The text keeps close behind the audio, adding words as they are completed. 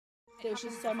There was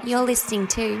just so much. You're listening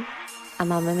to a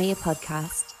Mamamia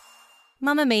podcast.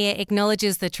 Mamamia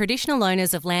acknowledges the traditional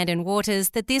owners of land and waters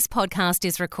that this podcast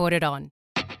is recorded on.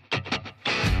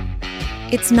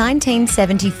 It's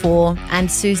 1974 and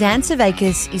Suzanne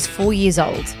Servakis is 4 years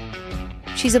old.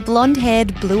 She's a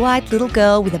blonde-haired, blue-eyed little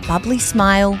girl with a bubbly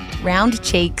smile, round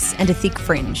cheeks and a thick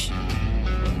fringe.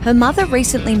 Her mother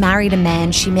recently married a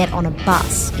man she met on a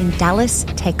bus in Dallas,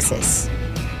 Texas.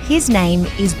 His name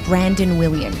is Brandon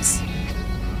Williams.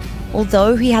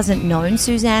 Although he hasn't known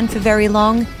Suzanne for very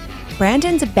long,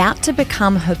 Brandon's about to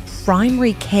become her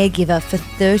primary caregiver for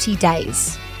 30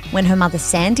 days when her mother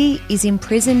Sandy is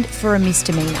imprisoned for a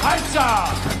misdemeanor.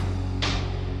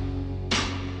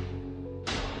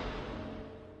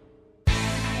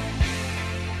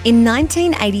 In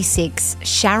 1986,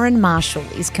 Sharon Marshall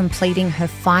is completing her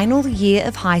final year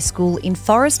of high school in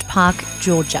Forest Park,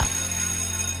 Georgia.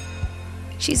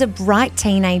 She's a bright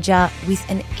teenager with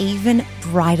an even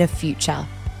brighter future.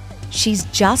 She's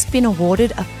just been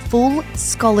awarded a full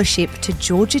scholarship to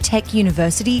Georgia Tech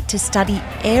University to study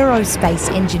aerospace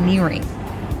engineering.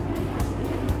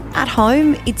 At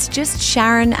home, it's just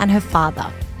Sharon and her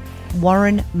father,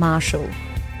 Warren Marshall.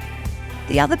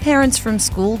 The other parents from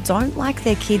school don't like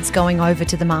their kids going over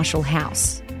to the Marshall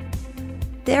house.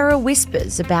 There are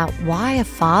whispers about why a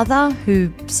father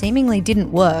who seemingly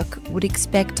didn't work would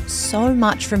expect so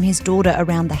much from his daughter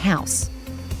around the house.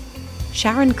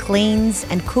 Sharon cleans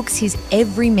and cooks his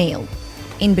every meal,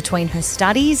 in between her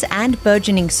studies and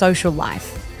burgeoning social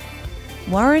life.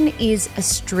 Warren is a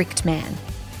strict man,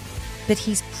 but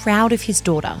he's proud of his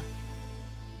daughter.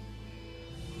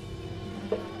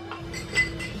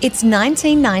 It's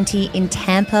 1990 in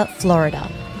Tampa,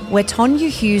 Florida, where Tonya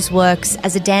Hughes works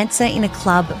as a dancer in a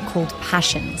club called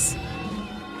Passions.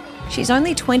 She's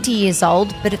only 20 years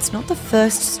old, but it's not the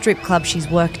first strip club she's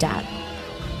worked at.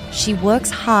 She works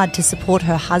hard to support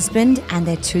her husband and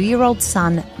their 2-year-old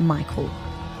son, Michael.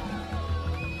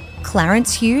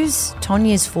 Clarence Hughes,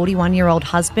 Tonya's 41-year-old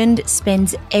husband,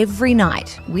 spends every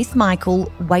night with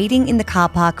Michael waiting in the car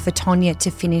park for Tonya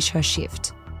to finish her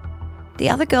shift. The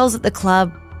other girls at the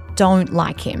club don't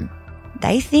like him.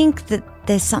 They think that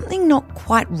there's something not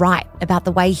quite right about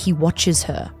the way he watches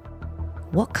her.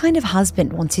 What kind of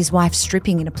husband wants his wife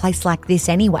stripping in a place like this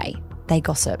anyway? They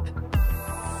gossip.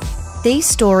 These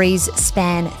stories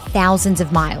span thousands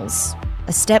of miles.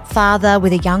 A stepfather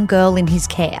with a young girl in his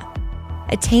care.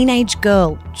 A teenage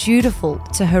girl dutiful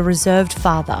to her reserved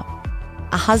father.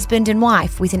 A husband and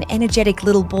wife with an energetic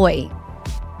little boy.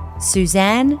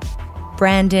 Suzanne,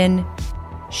 Brandon,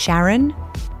 Sharon,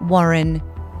 Warren,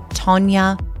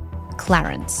 Tonya,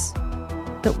 Clarence.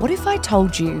 But what if I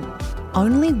told you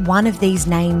only one of these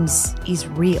names is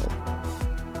real?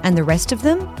 And the rest of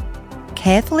them?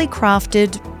 Carefully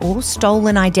crafted or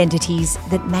stolen identities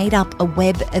that made up a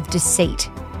web of deceit,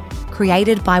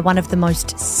 created by one of the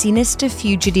most sinister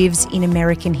fugitives in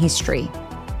American history,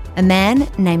 a man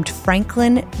named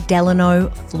Franklin Delano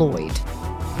Floyd.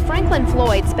 Franklin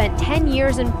Floyd spent 10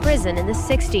 years in prison in the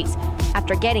 60s.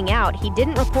 After getting out, he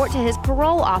didn't report to his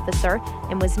parole officer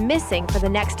and was missing for the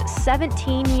next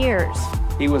 17 years.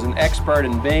 He was an expert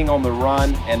in being on the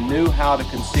run and knew how to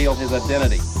conceal his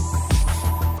identity.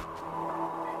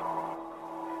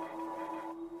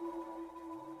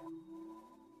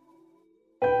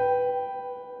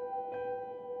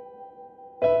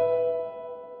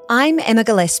 I'm Emma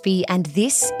Gillespie and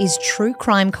this is True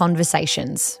Crime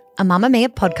Conversations, a Mamamia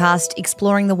podcast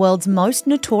exploring the world's most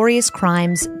notorious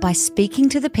crimes by speaking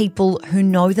to the people who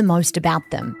know the most about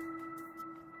them.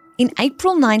 In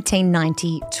April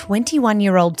 1990,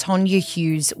 21-year-old Tonya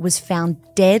Hughes was found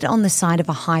dead on the side of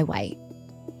a highway.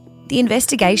 The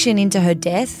investigation into her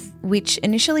death, which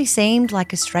initially seemed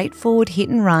like a straightforward hit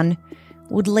and run,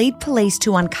 would lead police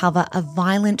to uncover a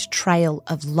violent trail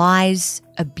of lies,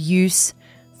 abuse,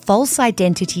 false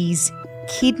identities,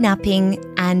 kidnapping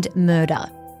and murder,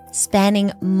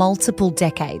 spanning multiple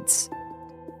decades.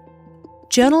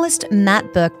 Journalist Matt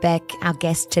Birkbeck, our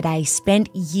guest today,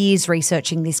 spent years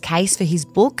researching this case for his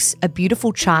books A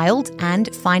Beautiful Child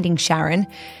and Finding Sharon,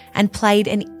 and played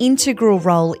an integral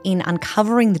role in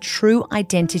uncovering the true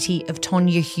identity of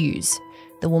Tonya Hughes,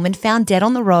 the woman found dead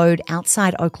on the road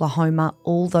outside Oklahoma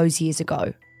all those years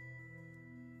ago.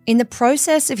 In the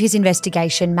process of his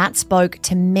investigation, Matt spoke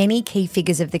to many key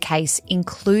figures of the case,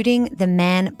 including the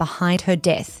man behind her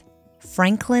death,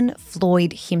 Franklin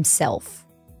Floyd himself.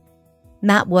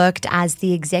 Matt worked as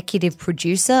the executive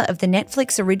producer of the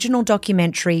Netflix original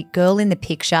documentary Girl in the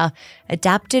Picture,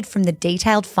 adapted from the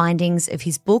detailed findings of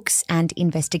his books and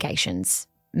investigations.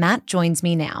 Matt joins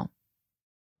me now.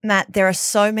 Matt, there are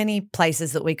so many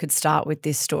places that we could start with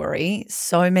this story,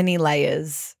 so many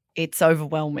layers. It's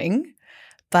overwhelming.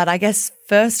 But I guess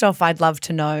first off, I'd love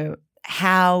to know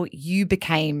how you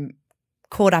became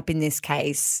caught up in this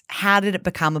case. How did it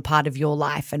become a part of your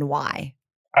life and why?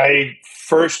 I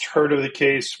first heard of the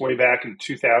case way back in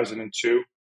 2002,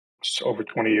 just over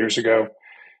 20 years ago.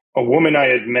 A woman I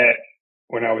had met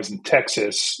when I was in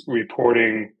Texas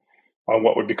reporting on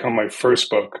what would become my first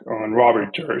book on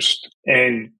Robert Durst.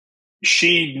 And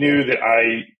she knew that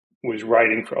I was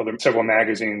writing for several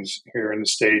magazines here in the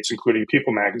States, including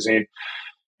People magazine.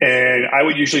 And I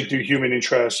would usually do human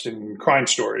interest and crime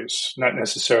stories, not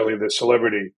necessarily the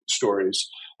celebrity stories.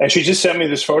 And she just sent me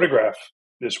this photograph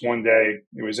this one day.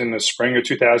 It was in the spring of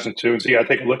 2002. And said, yeah,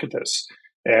 take a look at this.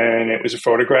 And it was a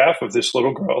photograph of this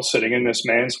little girl sitting in this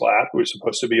man's lap. It was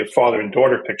supposed to be a father and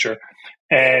daughter picture.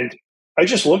 And I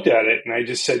just looked at it and I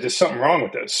just said, there's something wrong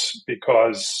with this,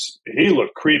 because he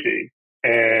looked creepy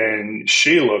and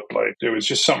she looked like there was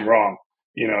just something wrong.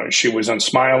 You know, she was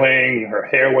unsmiling. Her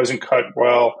hair wasn't cut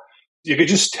well. You could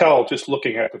just tell, just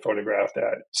looking at the photograph,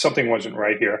 that something wasn't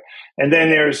right here. And then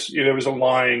there was a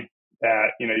line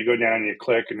that, you go down and you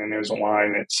click, and then there's a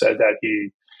line that said that he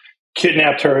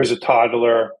kidnapped her as a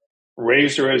toddler,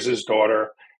 raised her as his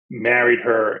daughter, married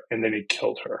her, and then he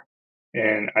killed her.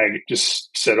 And I just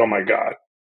said, oh my God.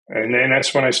 And then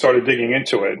that's when I started digging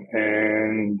into it.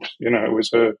 And, it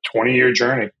was a 20-year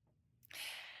journey.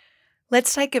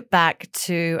 Let's take it back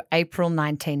to April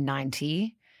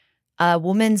 1990. A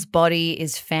woman's body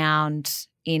is found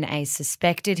in a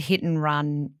suspected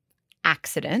hit-and-run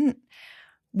accident.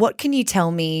 What can you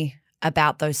tell me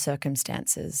about those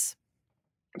circumstances?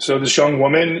 So this young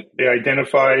woman, they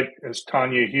identified as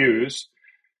Tanya Hughes,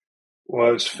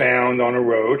 was found on a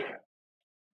road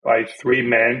by three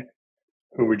men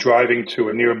who were driving to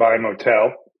a nearby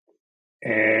motel.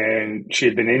 And she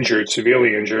had been injured,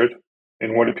 severely injured,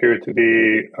 in what appeared to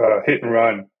be a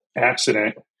hit-and-run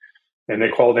accident. And they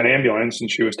called an ambulance,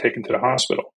 and she was taken to the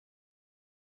hospital.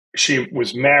 She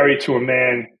was married to a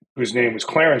man whose name was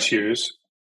Clarence Hughes,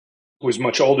 who was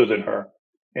much older than her.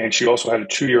 And she also had a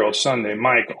 2-year-old son named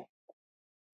Michael.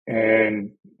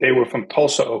 And they were from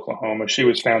Tulsa, Oklahoma. She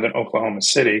was found in Oklahoma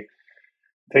City.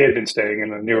 They had been staying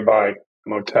in a nearby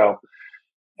motel.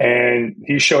 And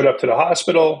he showed up to the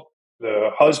hospital, the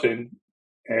husband,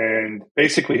 and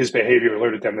basically his behavior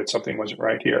alerted them that something wasn't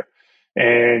right here.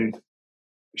 And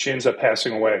she ends up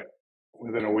passing away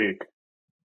within a week.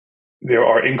 There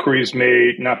are inquiries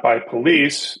made not by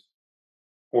police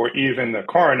or even the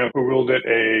coroner, who ruled it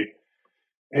a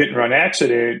hit-and-run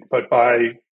accident, but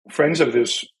by friends of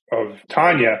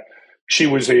Tanya. She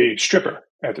was a stripper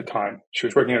at the time. She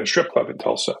was working at a strip club in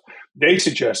Tulsa. They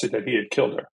suggested that he had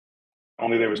killed her,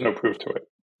 only there was no proof to it.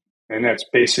 And that's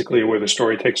basically where the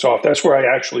story takes off. That's where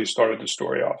I actually started the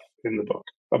story off in the book,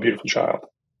 A Beautiful Child.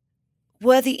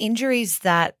 Were the injuries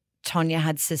that Tanya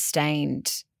had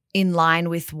sustained in line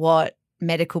with what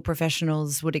medical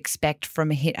professionals would expect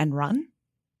from a hit and run?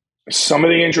 Some of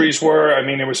the injuries were.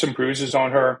 There were some bruises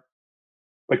on her,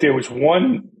 but there was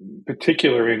one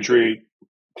particular injury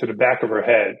to the back of her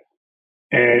head.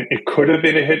 And it could have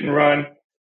been a hit and run,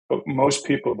 but most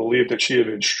people believe that she had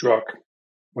been struck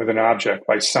with an object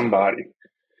by somebody.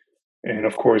 And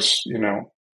of course,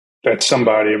 that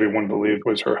somebody everyone believed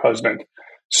was her husband.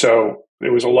 So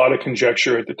there was a lot of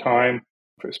conjecture at the time,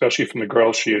 especially from the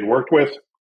girls she had worked with.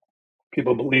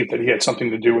 People believed that he had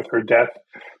something to do with her death,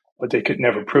 but they could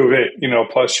never prove it.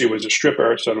 Plus she was a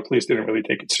stripper, so the police didn't really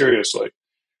take it seriously.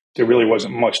 There really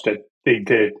wasn't much that they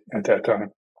did at that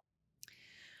time.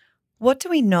 What do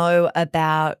we know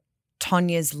about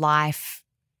Tanya's life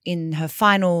in her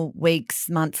final weeks,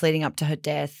 months leading up to her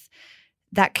death?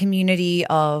 That community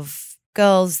of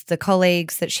girls, the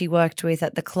colleagues that she worked with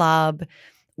at the club,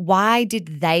 why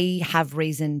did they have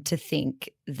reason to think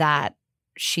that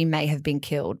she may have been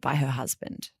killed by her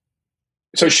husband?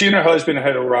 So she and her husband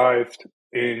had arrived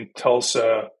in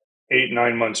Tulsa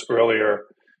 8-9 months earlier,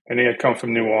 and they had come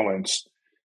from New Orleans.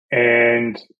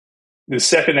 And the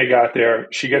second they got there,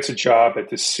 she gets a job at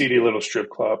this seedy little strip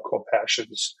club called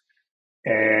Passions.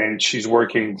 And she's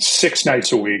working 6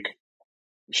 nights a week.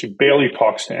 She barely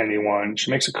talks to anyone.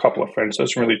 She makes a couple of friends,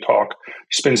 doesn't really talk.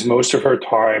 She spends most of her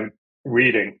time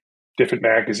reading different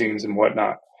magazines and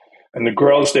whatnot. And the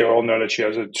girls there all know that she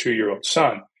has a 2-year-old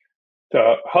son.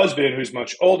 The husband, who's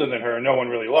much older than her, no one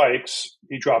really likes,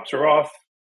 he drops her off.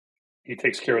 He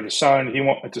takes care of the son. He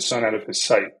won't let the son out of his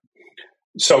sight.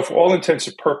 So for all intents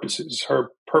and purposes, her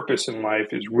purpose in life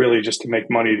is really just to make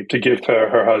money to give to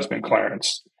her husband,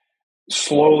 Clarence.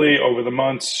 Slowly over the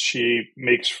months, she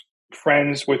makes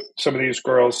friends with some of these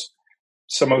girls,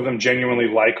 Some of them genuinely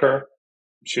like her.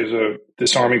 She has a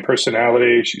disarming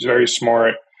personality. She's very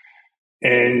smart.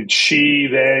 And she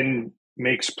then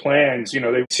makes plans.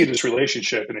 They see this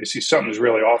relationship and they see something's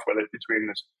really off with it between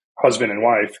this husband and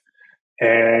wife.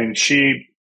 And she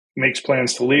makes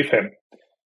plans to leave him.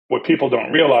 What people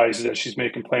don't realize is that she's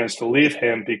making plans to leave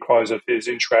him because of his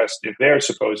interest in their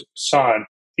supposed son.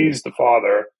 He's the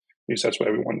father. At least that's what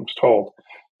everyone was told.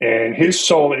 And his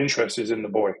sole interest is in the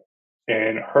boy.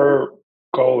 And her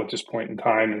goal at this point in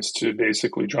time is to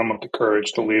basically drum up the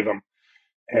courage to leave him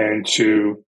and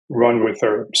to run with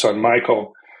her son,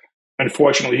 Michael.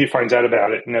 Unfortunately, he finds out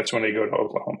about it, and that's when they go to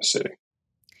Oklahoma City.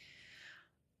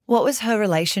 What was her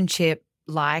relationship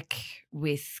like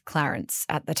with Clarence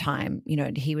at the time?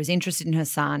 He was interested in her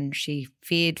son. She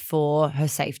feared for her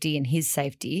safety and his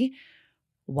safety.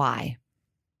 Why?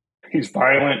 He's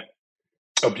violent,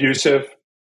 abusive.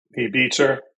 He beats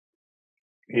her.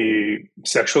 He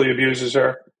sexually abuses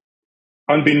her.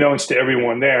 Unbeknownst to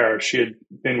everyone there, she had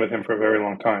been with him for a very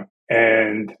long time.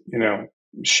 And,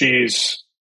 she's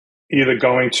either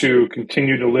going to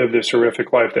continue to live this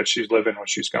horrific life that she's living, or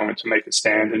she's going to make a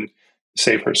stand and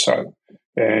save her son.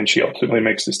 And she ultimately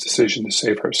makes this decision to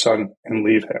save her son and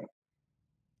leave him.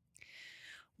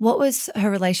 What was her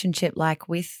relationship like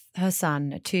with her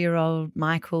son, a 2-year-old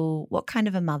Michael? What kind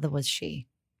of a mother was she?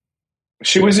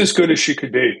 She was as good as she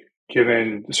could be,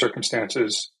 given the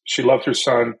circumstances. She loved her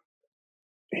son.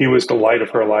 He was the light of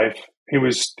her life. He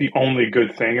was the only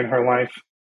good thing in her life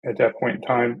at that point in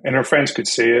time. And her friends could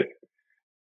see it.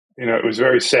 It was a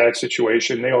very sad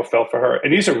situation. They all felt for her.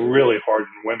 And these are really hardened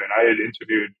women. I had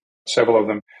interviewed several of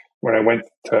them when I went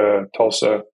to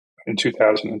Tulsa in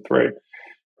 2003.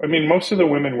 Most of the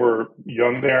women were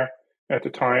young there at the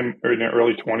time, or in their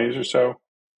early 20s or so.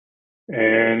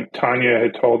 And Tanya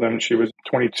had told them she was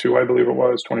 22, I believe it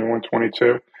was, 21,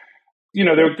 22.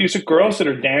 These are girls that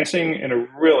are dancing in a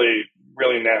really,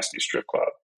 really nasty strip club.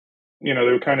 They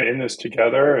were kind of in this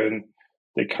together, and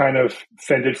they kind of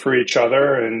fended for each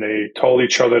other, and they told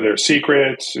each other their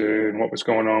secrets and what was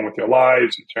going on with their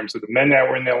lives in terms of the men that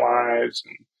were in their lives.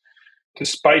 And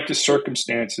despite the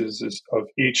circumstances of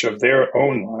each of their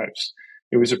own lives,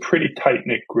 it was a pretty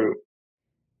tight-knit group.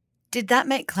 Did that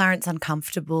make Clarence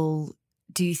uncomfortable?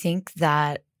 Do you think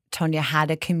that Tanya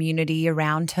had a community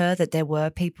around her, that there were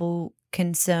people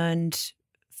concerned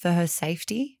for her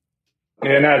safety?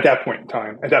 And at that point in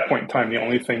time, the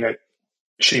only thing that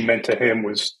she meant to him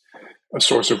was a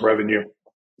source of revenue.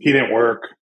 He didn't work,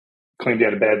 claimed he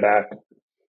had a bad back.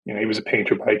 He was a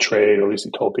painter by trade, or at least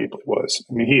he told people he was.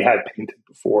 He had painted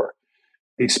before.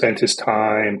 He spent his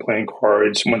time playing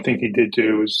cards. One thing he did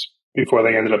do was, before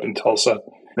they ended up in Tulsa,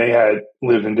 they had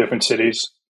lived in different cities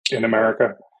in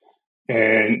America.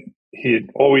 And he had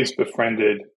always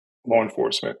befriended law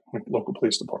enforcement, like local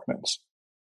police departments,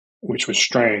 which was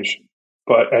strange.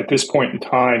 But at this point in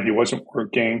time, he wasn't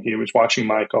working. He was watching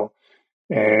Michael.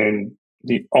 And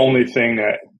the only thing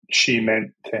that she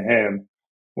meant to him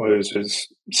was as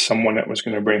someone that was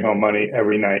going to bring home money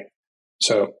every night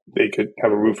so they could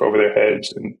have a roof over their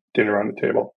heads and dinner on the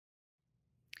table.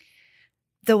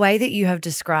 The way that you have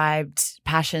described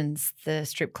Passions, the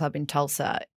strip club in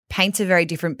Tulsa, paints a very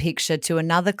different picture to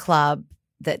another club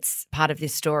that's part of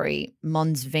this story,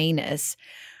 Mons Venus.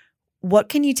 What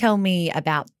can you tell me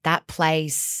about that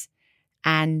place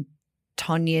and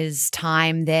Tanya's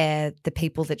time there, the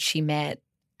people that she met,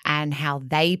 and how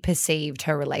they perceived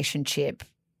her relationship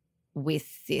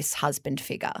with this husband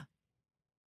figure?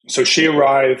 So she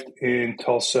arrived in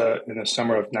Tulsa in the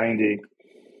summer of 90,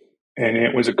 and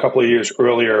it was a couple of years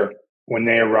earlier when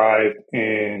they arrived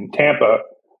in Tampa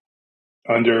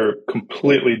under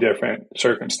completely different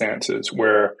circumstances,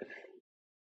 where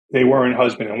they weren't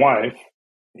husband and wife.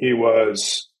 He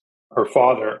was her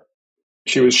father.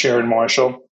 She was Sharon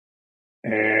Marshall,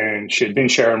 and she had been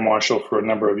Sharon Marshall for a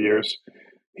number of years.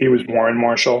 He was Warren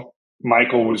Marshall.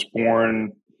 Michael was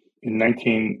born in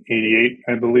 1988,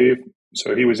 I believe.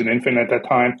 So he was an infant at that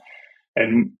time.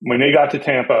 And when they got to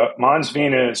Tampa, Mons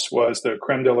Venus was the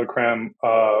creme de la creme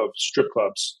of strip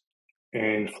clubs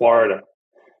in Florida,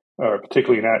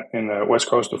 particularly in the west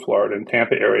coast of Florida, in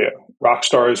Tampa area. Rock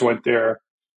stars went there.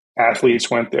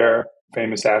 Athletes went there.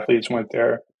 Famous athletes went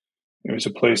there. It was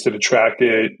a place that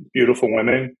attracted beautiful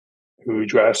women who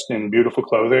dressed in beautiful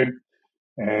clothing.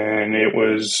 And it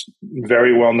was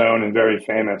very well known and very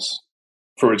famous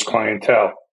for its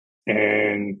clientele.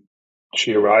 And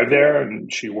she arrived there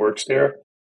and she works there.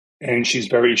 And she's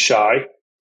very shy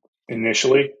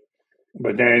initially,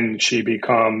 but then she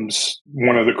becomes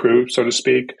one of the crew, so to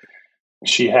speak.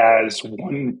 She has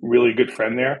one really good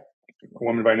friend there, a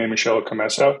woman by the name of Michelle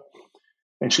Comesso.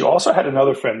 And she also had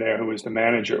another friend there who was the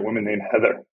manager, a woman named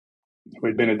Heather, who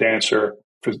had been a dancer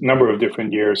for a number of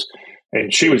different years.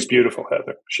 And she was beautiful,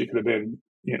 Heather. She could have been,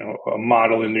 a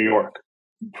model in New York,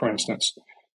 for instance.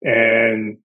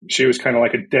 And she was kind of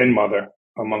like a den mother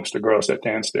amongst the girls that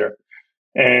danced there.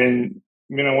 And,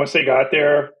 once they got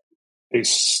there, they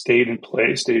stayed in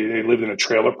place. They lived in a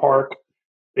trailer park.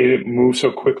 They didn't move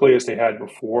so quickly as they had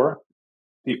before.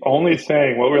 The only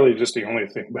thing, well, really just the only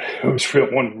thing, but it was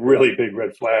one really big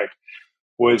red flag,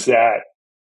 was that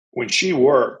when she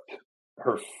worked,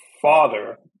 her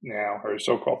father, now her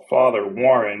so-called father,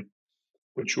 Warren,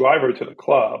 would drive her to the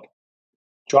club,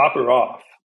 drop her off,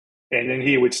 and then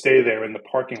he would stay there in the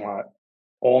parking lot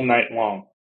all night long,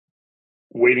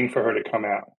 waiting for her to come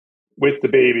out with the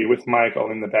baby, with Michael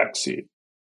in the back seat.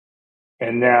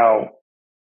 And now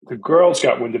the girls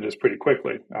got wind of this pretty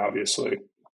quickly, obviously.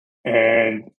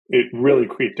 And it really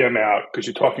creeped them out because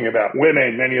you're talking about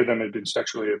women. Many of them had been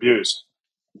sexually abused,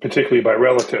 particularly by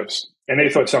relatives. And they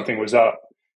thought something was up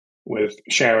with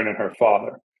Sharon and her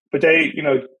father. But they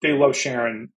loved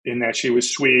Sharon in that she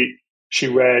was sweet. She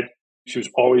read. She was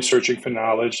always searching for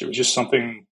knowledge. It was just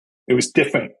something, it was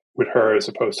different with her as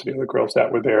opposed to the other girls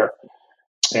that were there.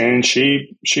 And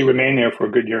she remained there for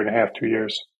a good 1.5 to 2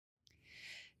 years.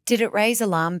 Did it raise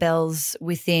alarm bells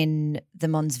within the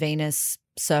Mons Venus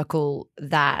circle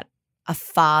that a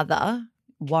father,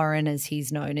 Warren as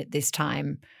he's known at this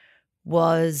time,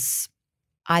 was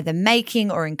either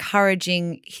making or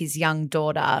encouraging his young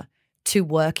daughter to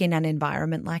work in an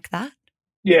environment like that?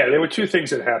 Yeah, there were two things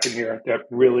that happened here that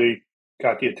really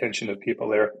got the attention of people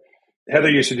there. Heather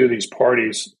used to do these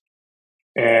parties,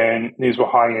 and these were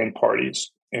high-end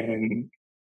parties, and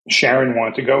Sharon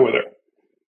wanted to go with her.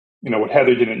 What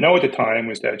Heather didn't know at the time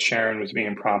was that Sharon was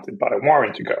being prompted by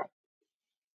Warren to go.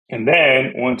 And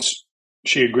then once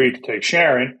she agreed to take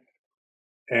Sharon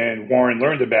and Warren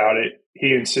learned about it,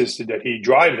 he insisted that he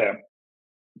drive them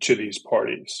to these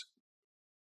parties.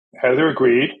 Heather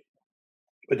agreed,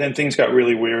 but then things got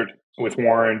really weird with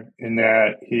Warren in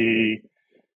that he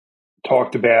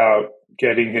talked about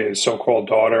getting his so-called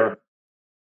daughter,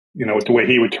 the way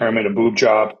he would term it, a boob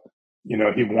job. He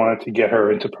wanted to get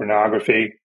her into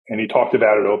pornography, and he talked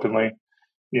about it openly.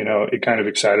 It kind of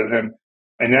excited him.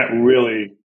 And that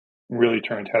really, really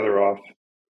turned Heather off.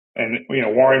 And,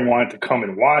 Warren wanted to come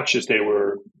and watch as they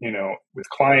were, with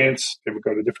clients. They would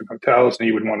go to different hotels, and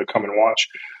he would want to come and watch.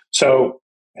 So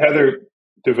Heather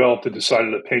developed a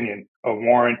decided opinion of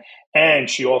Warren, and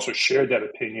she also shared that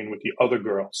opinion with the other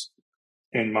girls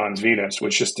in Mons Venus,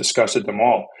 which just disgusted them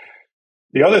all.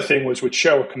 The other thing was with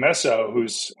Cheryl Comesso,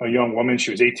 who's a young woman.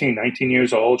 She was 18, 19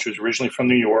 years old. She was originally from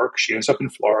New York. She ends up in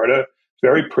Florida.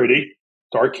 Very pretty,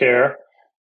 dark hair,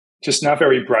 just not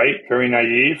very bright, very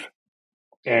naive.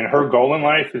 And her goal in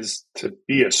life is to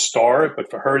be a star. But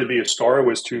for her to be a star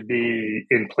was to be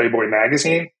in Playboy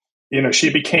magazine.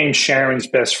 She became Sharon's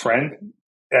best friend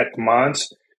at the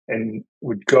Mons and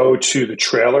would go to the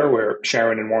trailer where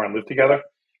Sharon and Warren lived together.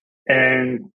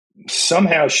 And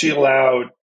somehow she allowed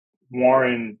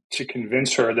Warren to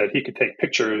convince her that he could take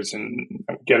pictures and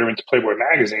get her into Playboy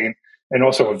magazine and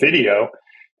also a video.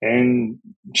 And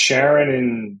Sharon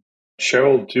and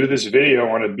Cheryl do this video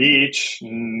on a beach,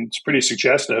 and it's pretty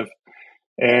suggestive.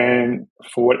 And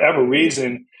for whatever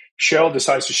reason, Cheryl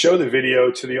decides to show the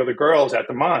video to the other girls at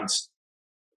the Mons.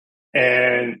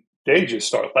 And they just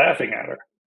start laughing at her,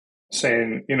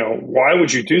 saying, why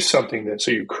would you do something this?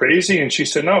 Are you crazy? And she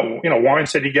said, no, Warren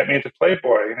said he'd get me into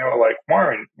Playboy. And they were like,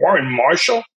 Warren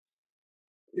Marshall?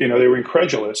 They were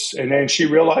incredulous. And then she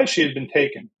realized she had been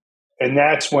taken. And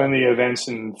that's when the events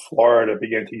in Florida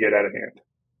began to get out of hand.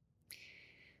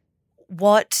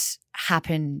 What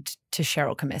happened to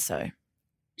Cheryl Comesso?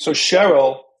 So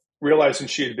Cheryl, realizing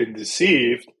she had been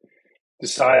deceived,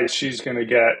 decides she's going to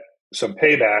get some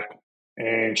payback.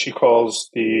 And she calls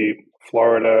the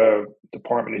Florida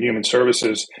Department of Human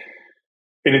Services.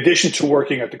 In addition to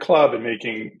working at the club and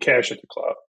making cash at the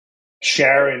club,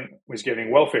 Sharon was getting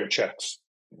welfare checks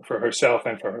for herself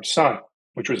and for her son,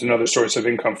 which was another source of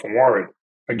income for Warren.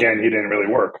 Again, he didn't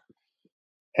really work.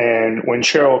 And when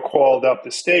Cheryl called up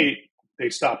the state, they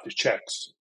stopped the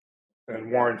checks.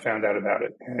 And Warren found out about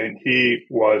it. And he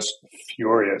was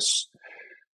furious.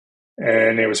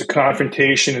 And there was a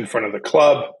confrontation in front of the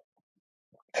club.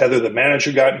 Heather, the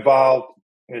manager, got involved.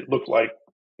 It looked like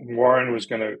Warren was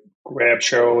going to grab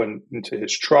Cheryl into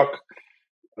his truck.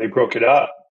 They broke it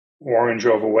up. Warren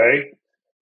drove away.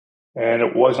 And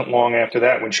it wasn't long after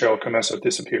that when Cheryl Comesso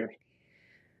disappeared.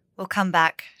 We'll come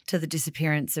back to the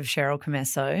disappearance of Cheryl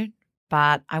Comesso,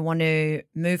 but I want to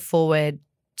move forward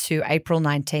to April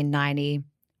 1990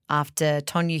 after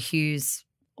Tonya Hughes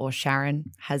or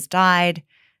Sharon, has died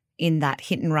in that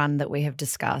hit and run that we have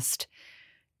discussed.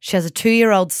 She has a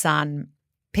 2-year-old son.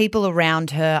 People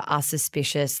around her are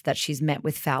suspicious that she's met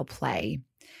with foul play.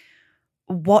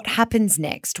 What happens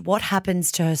next? What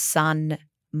happens to her son,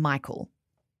 Michael?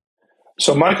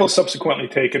 So Michael's subsequently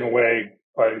taken away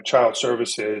by Child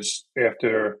Services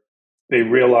after they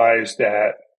realized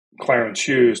that Clarence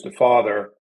Hughes, the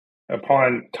father,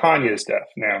 upon Tanya's death,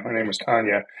 now her name was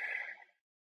Tanya,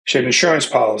 she had an insurance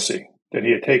policy that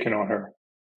he had taken on her,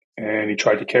 and he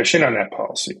tried to cash in on that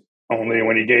policy. Only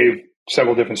when he gave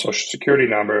several different Social Security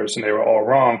numbers and they were all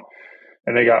wrong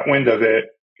and they got wind of it,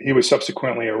 he was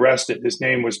subsequently arrested. His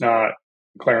name was not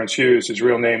Clarence Hughes. His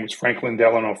real name was Franklin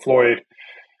Delano Floyd,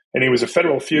 and he was a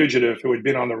federal fugitive who had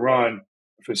been on the run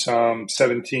for some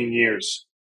 17 years.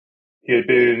 He had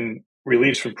been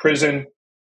released from prison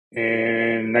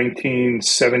in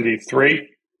 1973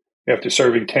 after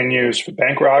serving 10 years for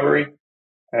bank robbery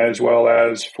as well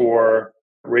as for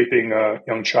raping a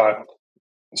young child.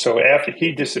 So after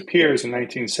he disappears in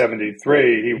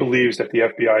 1973, he believes that the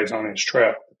FBI is on his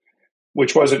trail,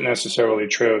 which wasn't necessarily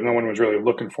true. No one was really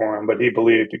looking for him, but he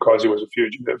believed because he was a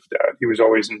fugitive that he was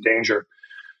always in danger.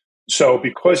 So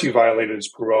because he violated his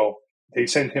parole, they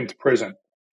sent him to prison,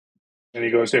 and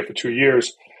he goes there for 2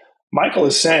 years. Michael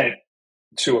is sent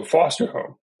to a foster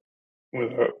home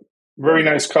with a very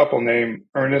nice couple named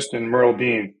Ernest and Merle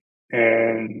Bean,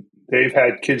 and they've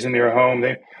had kids in their home.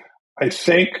 I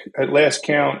think at last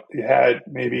count,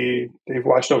 they've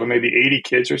watched over maybe 80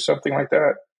 kids or something like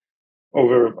that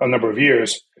over a number of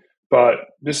years. But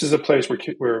this is a place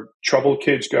where troubled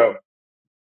kids go.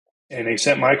 And they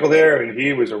sent Michael there, and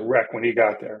he was a wreck when he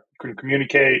got there. Couldn't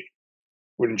communicate,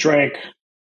 wouldn't drink,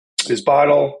 his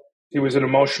bottle. He was an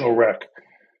emotional wreck.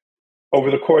 Over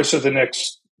the course of the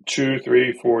next 2,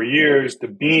 3, 4 years, the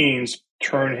Beans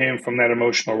turn him from that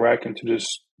emotional wreck into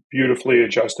this beautifully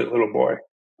adjusted little boy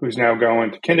who's now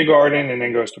going to kindergarten and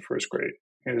then goes to first grade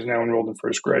and is now enrolled in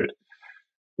first grade.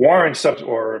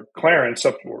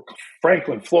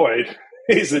 Franklin Floyd,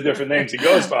 these are the different names he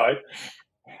goes by.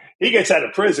 He gets out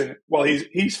of prison. Well,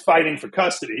 he's fighting for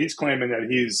custody. He's claiming that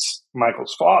he's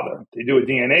Michael's father. They do a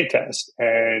DNA test,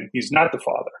 and he's not the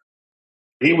father.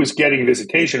 He was getting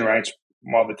visitation rights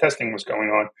while the testing was going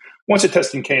on. Once the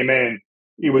testing came in,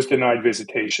 he was denied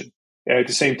visitation. And at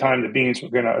the same time, the Beans were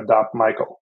going to adopt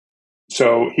Michael.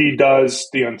 So he does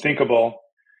the unthinkable,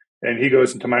 and he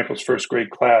goes into Michael's first grade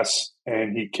class,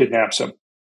 and he kidnaps him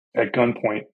at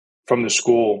gunpoint from the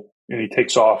school, and he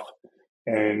takes off,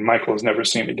 and Michael is never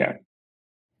seen again.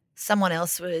 Someone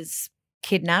else was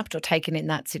kidnapped or taken in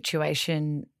that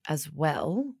situation as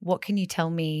well. What can you tell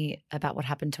me about what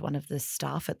happened to one of the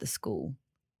staff at the school?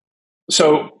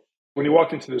 So when he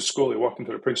walked into the school, he walked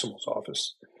into the principal's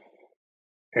office.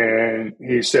 And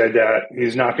he said that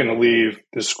he's not going to leave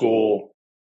the school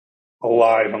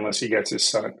alive unless he gets his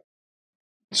son.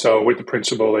 So with the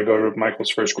principal, they go to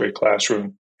Michael's first grade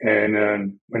classroom. And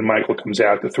then when Michael comes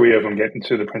out, the three of them get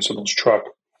into the principal's truck.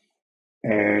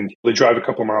 And they drive a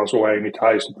couple of miles away, and he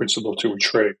ties the principal to a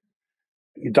tree.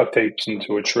 He duct tapes him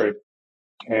to a tree.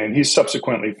 And he's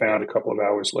subsequently found a couple of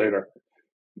hours later.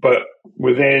 But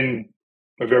within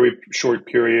a very short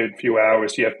period, few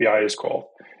hours, the FBI is called.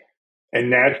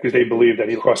 And that's because they believe that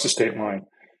he crossed the state line.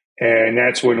 And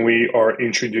that's when we are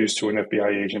introduced to an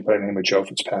FBI agent by the name of Joe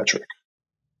Fitzpatrick.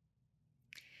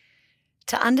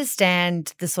 To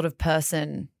understand the sort of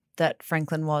person that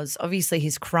Franklin was, obviously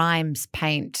his crimes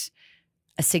paint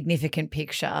a significant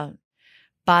picture.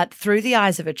 But through the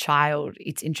eyes of a child,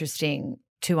 it's interesting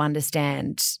to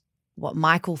understand what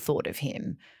Michael thought of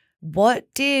him. What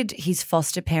did his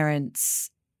foster parents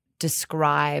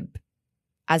describe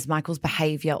as Michael's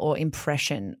behaviour or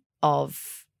impression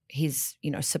of his,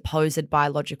 supposed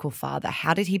biological father?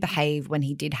 How did he behave when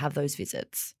he did have those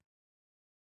visits?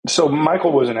 So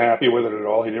Michael wasn't happy with it at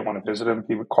all. He didn't want to visit him.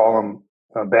 He would call him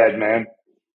a bad man.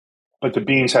 But the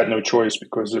Beans had no choice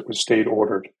because it was state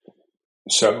ordered.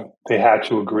 So they had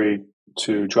to agree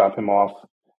to drop him off,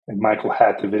 and Michael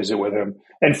had to visit with him.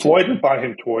 And Floyd would buy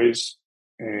him toys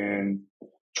and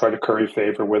try to curry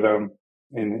favor with him.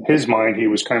 In his mind, he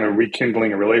was kind of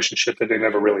rekindling a relationship that they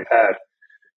never really had.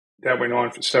 That went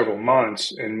on for several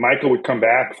months, and Michael would come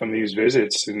back from these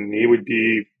visits, and he would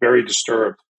be very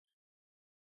disturbed.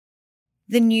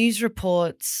 The news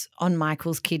reports on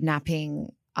Michael's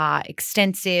kidnapping are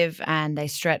extensive and they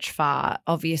stretch far.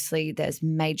 Obviously, there's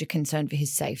major concern for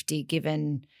his safety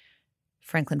given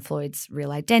Franklin Floyd's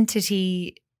real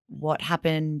identity, what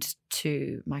happened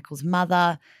to Michael's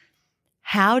mother.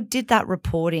 How did that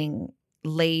reporting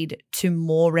lead to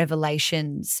more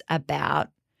revelations about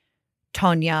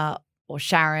Tonya or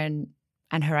Sharon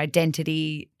and her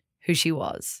identity, who she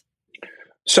was?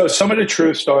 So some of the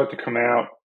truth started to come out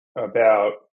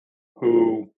about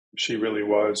who she really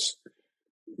was.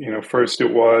 First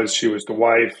she was the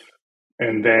wife,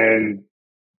 and then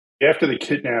after the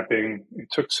kidnapping, it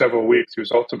took several weeks. He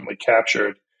was ultimately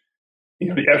captured. The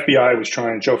FBI was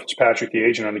trying, Joe Fitzpatrick, the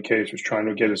agent on the case, was trying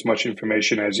to get as much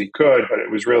information as he could, but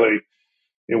it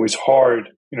was hard.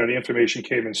 The information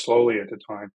came in slowly at the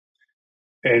time.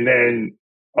 And then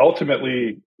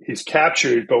ultimately he's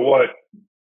captured, but what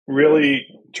really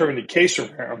turned the case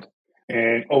around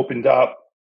and opened up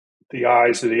the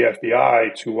eyes of the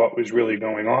FBI to what was really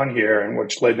going on here, and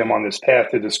which led them on this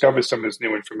path to discover some of this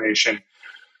new information,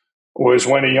 was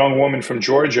when a young woman from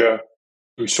Georgia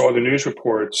who saw the news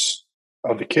reports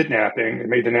of the kidnapping, it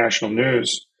made the national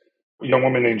news, a young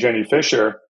woman named Jenny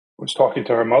Fisher was talking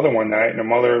to her mother one night, and her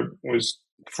mother was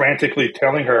frantically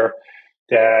telling her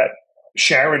that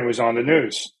Sharon was on the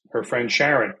news, her friend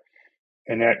Sharon,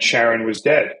 and that Sharon was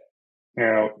dead.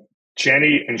 Now,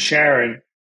 Jenny and Sharon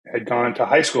had gone to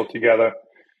high school together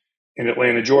in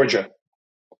Atlanta, Georgia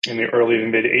in the early to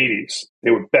mid 80s. They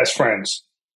were best friends.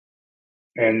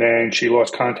 And then she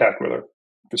lost contact with her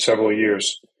for several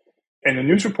years. And the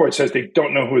news report says they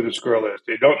don't know who this girl is.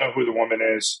 They don't know who the woman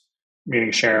is,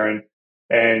 meaning Sharon.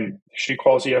 And she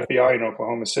calls the FBI in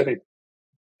Oklahoma City.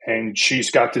 And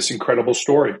she's got this incredible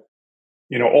story.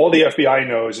 All the FBI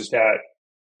knows is that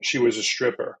she was a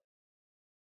stripper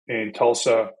in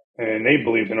Tulsa, and they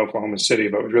believed in Oklahoma City,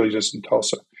 but it was really just in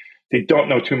Tulsa. They don't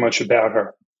know too much about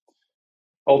her.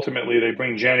 Ultimately, they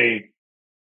bring Jenny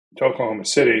to Oklahoma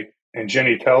City, and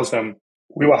Jenny tells them,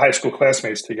 we were high school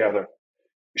classmates together.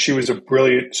 She was a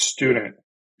brilliant student.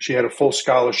 She had a full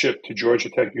scholarship to Georgia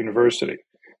Tech University.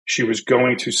 She was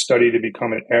going to study to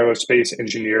become an aerospace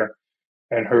engineer,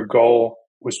 and her goal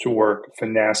was to work for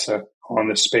NASA on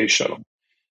the space shuttle.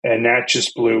 And that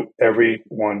just blew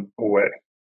everyone away.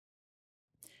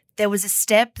 There was a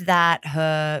step that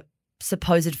her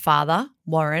supposed father,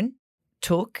 Warren,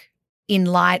 took in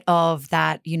light of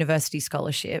that university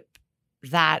scholarship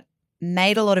that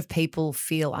made a lot of people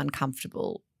feel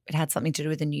uncomfortable. It had something to do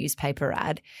with a newspaper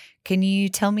ad. Can you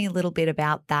tell me a little bit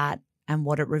about that and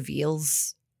what it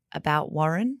reveals about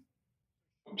Warren?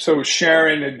 So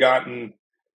Sharon had gotten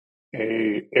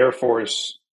a Air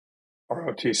Force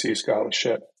ROTC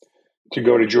scholarship to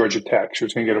go to Georgia Tech. She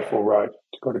was going to get a full ride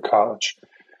to go to college.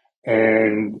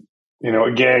 And,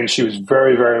 again, she was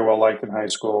very, very well liked in high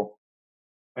school.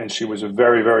 And she was a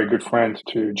very, very good friend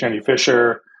to Jenny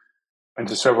Fisher and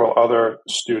to several other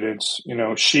students.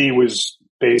 She was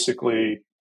basically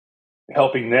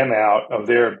helping them out of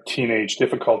their teenage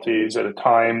difficulties at a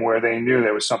time where they knew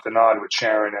there was something odd with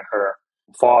Sharon and her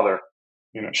father.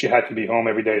 She had to be home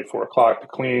every day at 4:00 to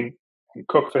clean and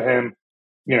cook for him.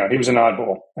 He was an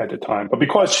oddball at the time. But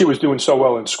because she was doing so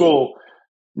well in school,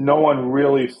 no one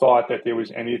really thought that there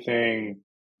was anything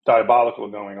diabolical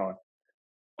going on.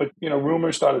 But,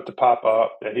 rumors started to pop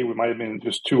up that he might have been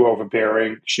just too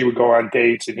overbearing. She would go on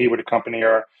dates and he would accompany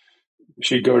her.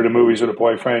 She'd go to the movies with a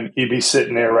boyfriend. He'd be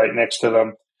sitting there right next to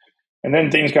them. And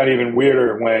then things got even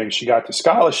weirder when she got the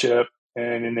scholarship.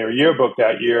 And in their yearbook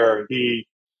that year, he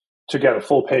took out a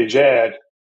full-page ad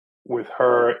with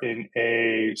her in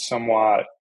a somewhat,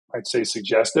 I'd say,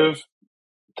 suggestive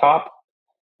top.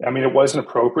 I mean, it wasn't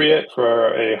appropriate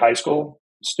for a high school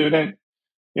student.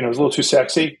 It was a little too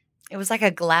sexy. It was like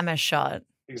a glamour shot.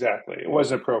 Exactly. It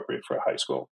wasn't appropriate for a high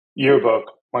school yearbook,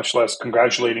 much less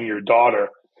congratulating your daughter.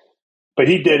 But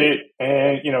he did it,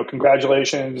 and,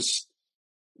 congratulations,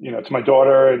 to my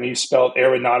daughter, and he spelled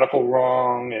aeronautical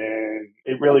wrong, and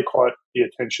it really caught the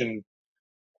attention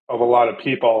of a lot of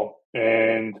people.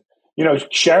 And,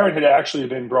 Sharon had actually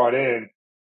been brought in.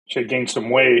 She had gained some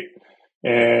weight.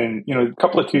 And, a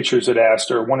couple of teachers had asked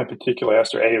her, one in particular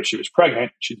asked her, if she was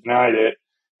pregnant. She denied it.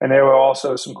 And there were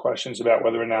also some questions about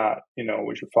whether or not,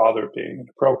 was your father being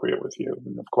inappropriate with you?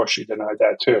 And of course, she denied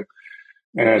that too.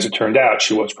 And as it turned out,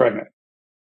 she was pregnant,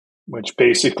 which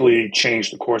basically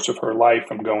changed the course of her life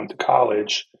from going to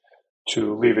college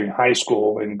to leaving high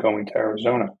school and going to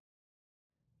Arizona.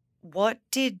 What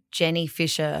did Jenny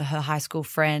Fisher, her high school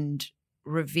friend,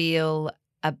 reveal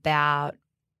about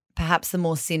perhaps the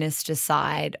more sinister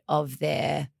side of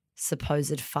their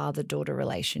supposed father-daughter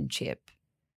relationship?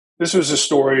 This was a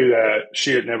story that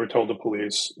she had never told the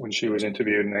police when she was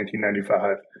interviewed in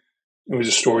 1995. It was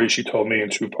a story she told me in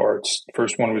two parts. The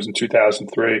first one was in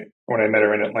 2003 when I met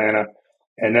her in Atlanta.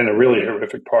 And then a really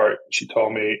horrific part she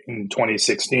told me in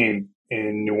 2016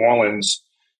 in New Orleans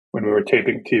when we were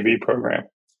taping a TV program.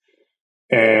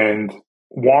 And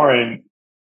Warren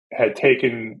had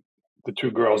taken the two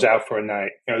girls out for a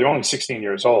night. They're only 16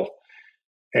 years old.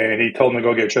 And he told him to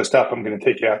go get dressed up. I'm going to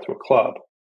take you out to a club.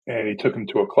 And he took him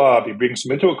to a club. He brings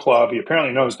him into a club. He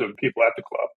apparently knows the people at the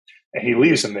club. And he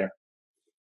leaves him there.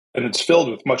 And it's filled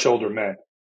with much older men.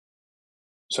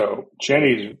 So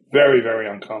Jenny's very, very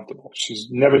uncomfortable. She's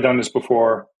never done this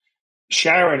before.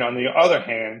 Sharon, on the other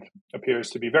hand, appears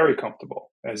to be very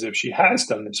comfortable, as if she has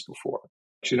done this before.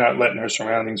 She's not letting her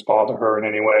surroundings bother her in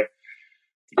any way.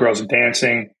 Girls are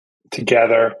dancing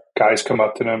together. Guys come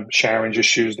up to them. Sharon just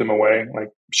shoos them away like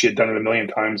she had done it a million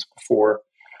times before.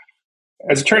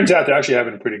 As it turns out, they're actually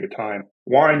having a pretty good time.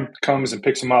 Warren comes and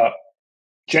picks them up.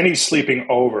 Jenny's sleeping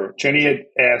over. Jenny had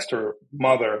asked her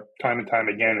mother time and time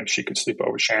again if she could sleep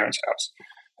over Sharon's house.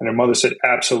 And her mother said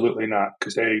absolutely not,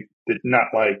 because they did not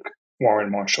like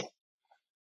Warren Marshall.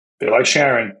 They like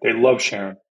Sharon. They love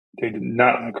Sharon. They did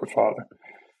not like her father.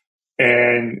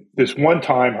 And this one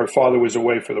time, her father was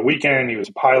away for the weekend. He was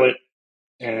a pilot.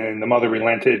 And the mother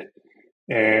relented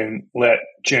and let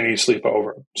Jenny sleep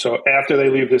over. So after they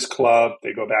leave this club,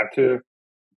 they go back to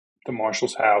the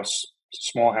Marshall's house. It's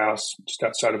a small house just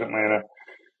outside of Atlanta.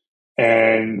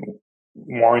 And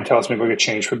Warren tells me to go get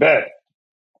changed for bed.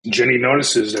 Jenny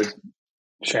notices that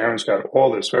Sharon's got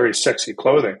all this very sexy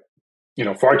clothing,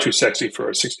 far too sexy for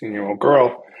a 16-year-old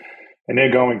girl. And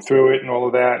they're going through it and all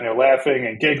of that. And they're laughing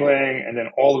and giggling. And then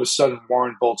all of a sudden,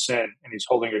 Warren bolts in and he's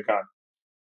holding a gun.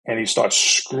 And he starts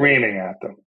screaming at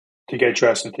them to get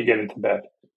dressed and to get into bed.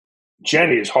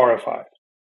 Jenny is horrified.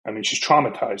 I mean, she's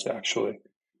traumatized, actually.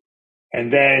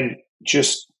 And then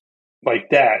just like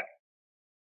that,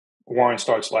 Warren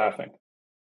starts laughing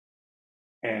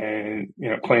and,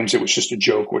 claims it was just a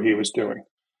joke what he was doing.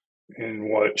 And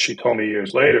what she told me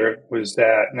years later was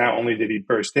that not only did he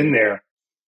burst in there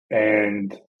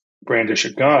and brandish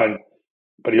a gun,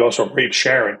 but he also raped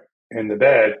Sharon in the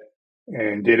bed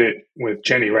and did it with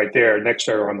Jenny right there next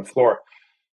to her on the floor.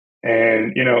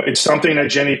 And, it's something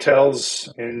that Jenny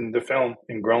tells in the film,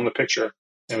 in Grown the Picture.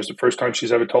 It was the first time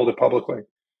she's ever told it publicly.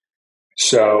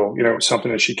 So, it was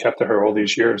something that she kept to her all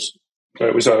these years. But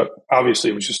it was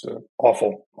obviously it was just an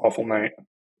awful, awful night.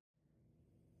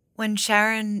 When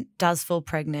Sharon does fall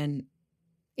pregnant,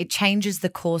 it changes the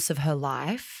course of her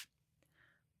life.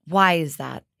 Why is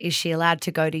that? Is she allowed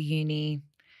to go to uni?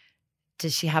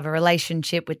 Does she have a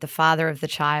relationship with the father of the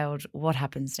child? What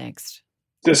happens next?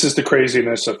 This is the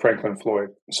craziness of Franklin Floyd.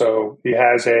 So he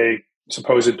has a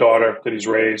supposed daughter that he's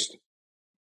raised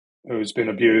who's been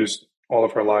abused all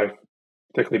of her life,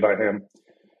 particularly by him.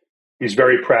 He's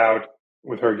very proud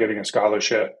with her getting a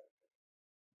scholarship.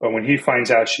 But when he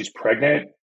finds out she's pregnant,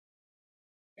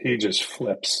 he just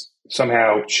flips.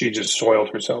 Somehow she just soiled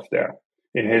herself there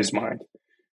in his mind.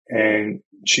 And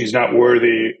she's not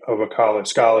worthy of a college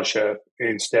scholarship.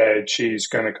 Instead, she's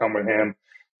going to come with him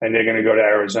and they're going to go to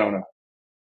Arizona.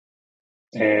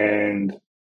 And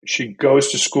she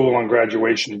goes to school on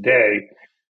graduation day,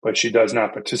 but she does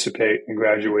not participate in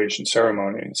graduation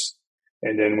ceremonies.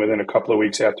 And then within a couple of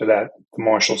weeks after that, the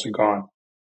Marshalls are gone.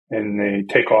 And they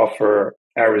take off for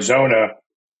Arizona.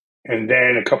 And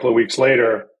then a couple of weeks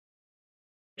later,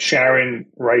 Sharon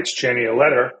writes Jenny a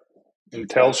letter and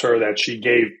tells her that she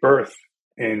gave birth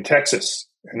in Texas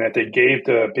and that they gave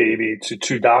the baby to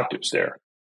 2 doctors there.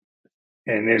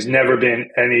 And there's never been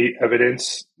any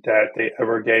evidence that they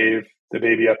ever gave the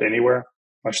baby up anywhere,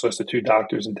 much less the 2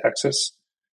 doctors in Texas.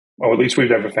 Or at least we've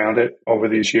never found it over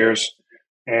these years.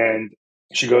 And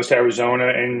she goes to Arizona,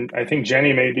 and I think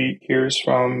Jenny maybe hears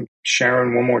from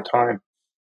Sharon one more time.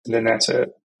 And then that's it.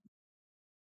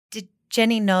 Did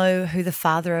Jenny know who the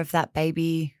father of that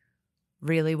baby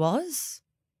really was?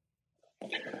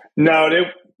 No,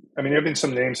 there have been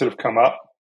some names that have come up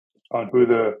on who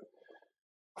the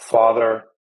father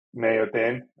may have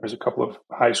been. There's a couple of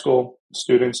high school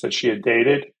students that she had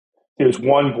dated. There's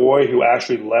one boy who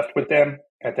actually left with them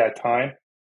at that time,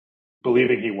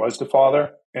 believing he was the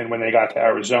father. And when they got to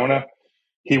Arizona,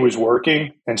 he was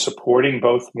working and supporting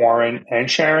both Warren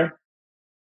and Sharon.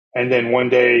 And then one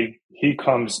day he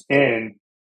comes in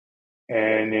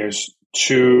and there's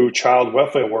 2 child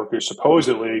welfare workers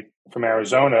supposedly from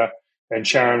Arizona. And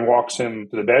Sharon walks him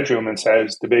to the bedroom and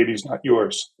says, "The baby's not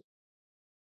yours."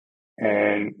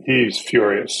 And he's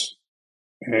furious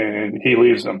and he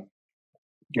leaves them.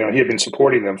 He had been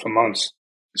supporting them for months.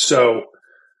 So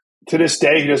to this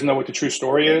day, he doesn't know what the true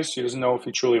story is. He doesn't know if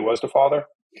he truly was the father.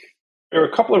 There are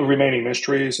a couple of remaining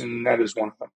mysteries, and that is one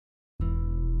of them.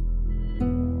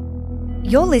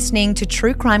 You're listening to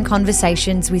True Crime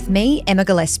Conversations with me, Emma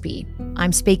Gillespie.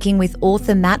 I'm speaking with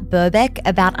author Matt Birkbeck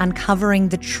about uncovering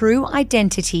the true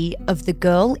identity of the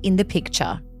girl in the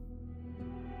picture.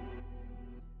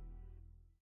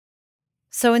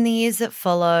 So in the years that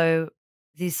follow,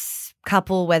 this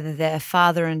couple, whether they're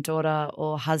father and daughter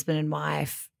or husband and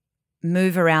wife,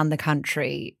 move around the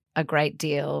country a great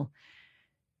deal.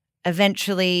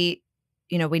 Eventually,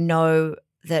 we know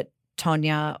that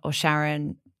Tonya or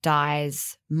Sharon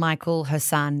dies. Michael, her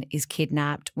son, is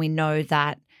kidnapped. We know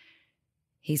that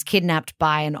he's kidnapped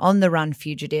by an on-the-run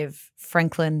fugitive,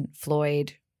 Franklin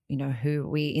Floyd, who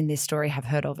we in this story have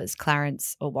heard of as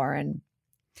Clarence or Warren.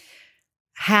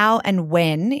 How and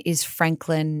when is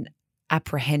Franklin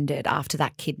apprehended after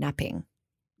that kidnapping?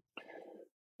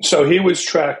 So he was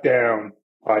tracked down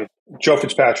by Joe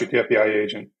Fitzpatrick, the FBI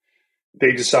agent.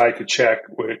 They decided to check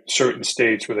with certain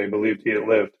states where they believed he had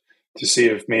lived to see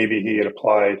if maybe he had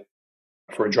applied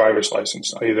for a driver's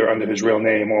license, either under his real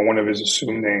name or one of his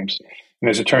assumed names. And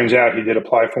as it turns out, he did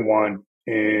apply for one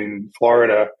in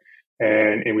Florida,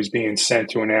 and it was being sent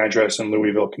to an address in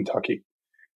Louisville, Kentucky.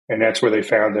 And that's where they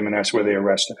found him, and that's where they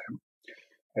arrested him.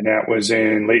 And that was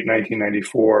in late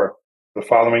 1994. The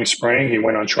following spring, he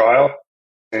went on trial,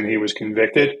 and he was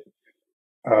convicted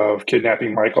of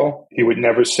kidnapping Michael. He would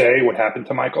never say what happened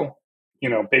to Michael.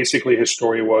 Basically his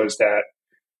story was that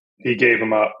he gave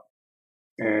him up,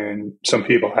 and some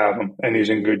people have him, and he's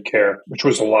in good care, which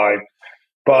was a lie.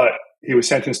 But he was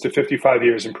sentenced to 55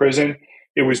 years in prison.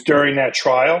 It was during that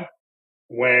trial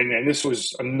and this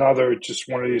was another, just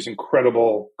one of these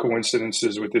incredible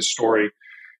coincidences with this story.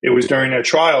 It was during that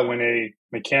trial when a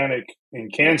mechanic in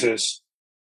Kansas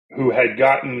who had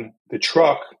gotten the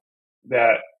truck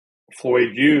that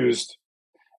Floyd used,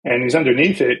 and he's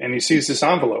underneath it, and he sees this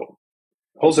envelope,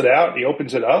 pulls it out, he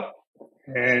opens it up,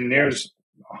 and there's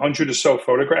 100 or so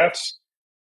photographs.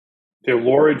 They're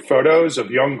lurid photos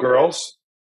of young girls.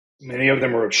 Many of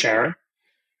them are of Sharon.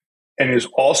 And there's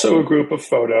also a group of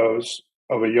photos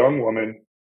of a young woman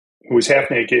who was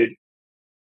half naked.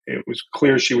 It was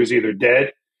clear she was either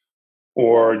dead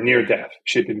or near death.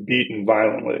 She had been beaten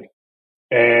violently.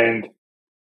 And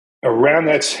around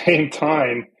that same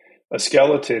time, a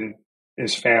skeleton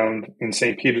is found in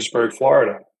St. Petersburg,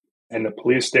 Florida. And the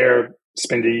police there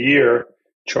spend a year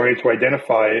trying to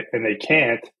identify it, and they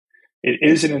can't. It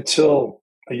isn't until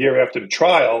a year after the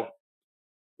trial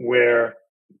where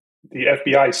the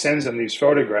FBI sends them these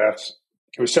photographs.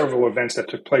 There were several events that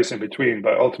took place in between,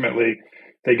 but ultimately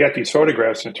they get these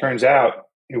photographs, and it turns out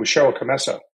it was Cheryl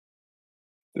Camesso.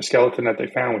 The skeleton that they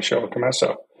found was Cheryl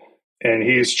Camesso, and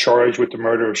he's charged with the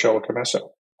murder of Cheryl Camesso.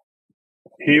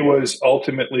 He was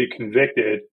ultimately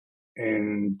convicted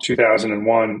in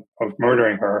 2001 of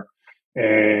murdering her,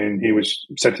 and he was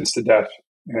sentenced to death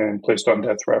and placed on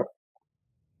death row.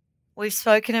 We've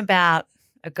spoken about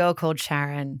a girl called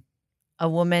Sharon, a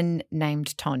woman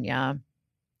named Tonya,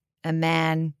 a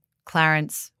man,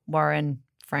 Clarence, Warren,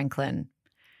 Franklin.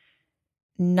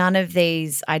 None of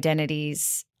these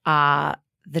identities are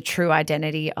the true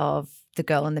identity of the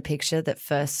girl in the picture that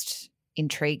first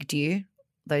intrigued you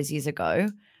those years ago.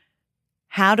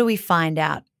 How do we find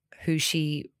out who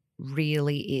she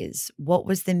really is? What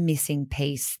was the missing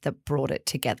piece that brought it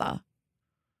together?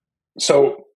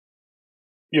 So,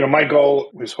 my goal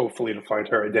was hopefully to find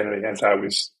her identity as I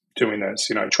was doing this.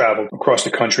 I traveled across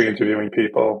the country interviewing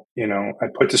people. I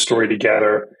put the story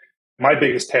together. My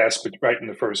biggest task with writing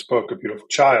the first book, A Beautiful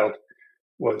Child,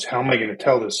 was how am I going to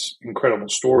tell this incredible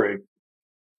story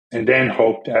and then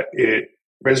hope that it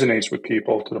resonates with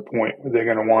people to the point where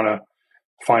they're going to want to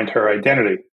find her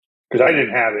identity. Because I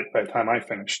didn't have it by the time I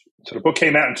finished. So the book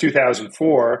came out in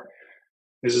 2004.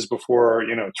 This is before,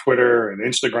 Twitter and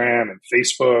Instagram and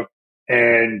Facebook.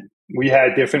 And we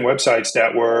had different websites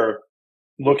that were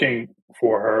looking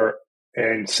for her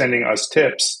and sending us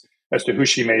tips as to who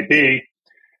she may be.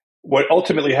 What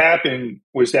ultimately happened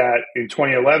was that in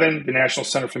 2011, the National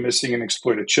Center for Missing and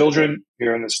Exploited Children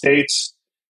here in the States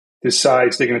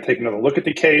decides they're going to take another look at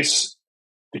the case.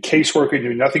 The caseworker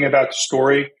knew nothing about the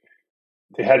story.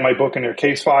 They had my book in their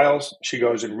case files. She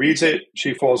goes and reads it.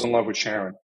 She falls in love with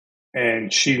Sharon.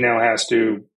 And she now has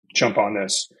to jump on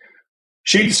this.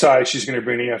 She decides she's going to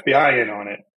bring the FBI in on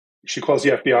it. She calls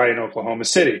the FBI in Oklahoma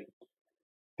City.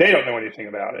 They don't know anything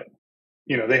about it.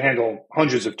 They handle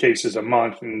hundreds of cases a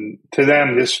month. And to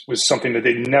them, this was something that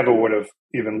they never would have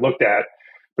even looked at.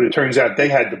 But it turns out they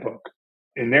had the book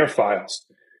in their files.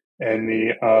 And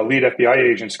the lead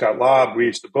FBI agent, Scott Lobb,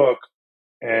 reads the book,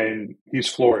 and he's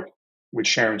floored with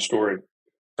Sharon's story.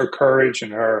 Her courage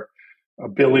and her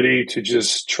ability to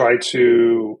just try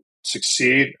to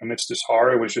succeed amidst this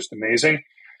horror was just amazing.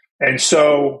 And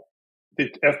so the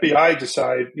FBI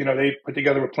decided, they put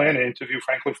together a plan to interview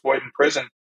Franklin Floyd in prison.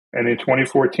 And in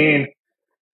 2014,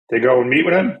 they go and meet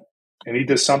with him, and he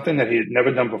does something that he had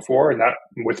never done before, and not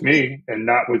with me and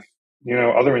not with,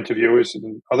 other interviewers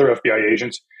and other FBI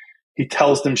agents. he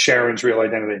tells them Sharon's real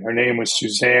identity. Her name was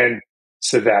Suzanne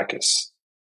Savakis.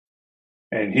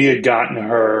 And he had gotten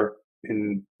her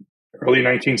in early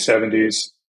 1970s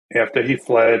after he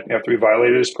fled, after he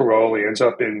violated his parole. He ends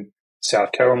up in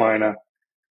South Carolina.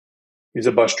 He's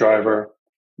a bus driver,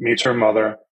 meets her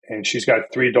mother, and she's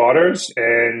got 3 daughters,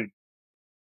 and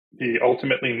he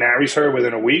ultimately marries her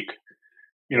within a week.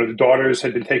 The daughters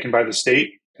had been taken by the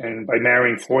state, and by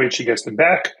marrying Floyd, she gets them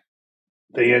back.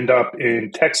 They end up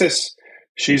in Texas.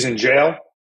 She's in jail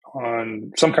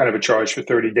on some kind of a charge for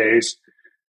 30 days,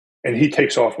 and he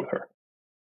takes off with her.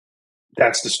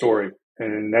 That's the story,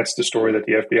 and that's the story that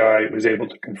the FBI was able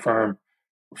to confirm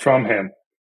from him.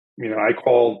 I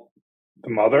called the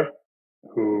mother,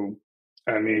 who,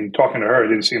 talking to her, it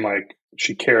didn't seem like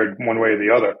she cared one way or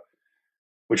the other,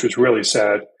 which was really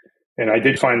sad. And I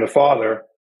did find the father,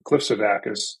 Cliff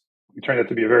Savakis, who turned out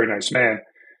to be a very nice man,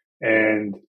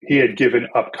 and he had given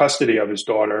up custody of his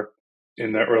daughter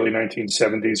in the early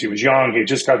 1970s. He was young. He had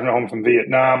just gotten home from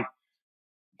Vietnam.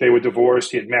 They were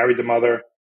divorced. He had married the mother.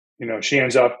 She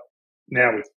ends up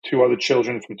now with 2 other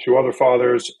children from 2 other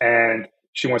fathers, and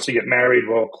she wants to get married.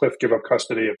 Well, Cliff give up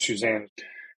custody of Suzanne,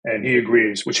 and he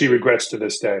agrees, which he regrets to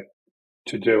this day,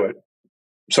 to do it.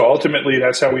 So ultimately,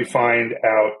 that's how we find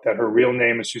out that her real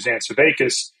name is Suzanne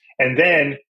Savakis. And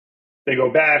then they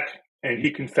go back, and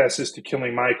he confesses to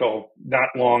killing Michael not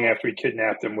long after he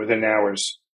kidnapped him, within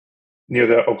hours, near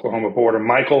the Oklahoma border.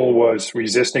 Michael was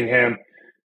resisting him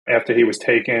after he was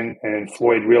taken, and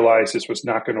Floyd realized this was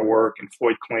not going to work. And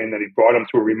Floyd claimed that he brought him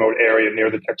to a remote area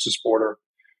near the Texas border,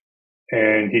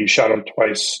 and he shot him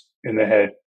twice in the head,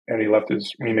 and he left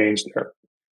his remains there.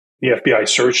 The FBI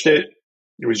searched it.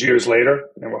 It was years later,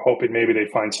 and we're hoping maybe they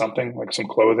find something, like some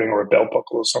clothing or a belt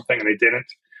buckle or something, and they didn't.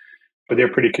 But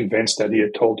they're pretty convinced that he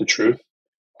had told the truth,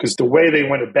 because the way they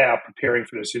went about preparing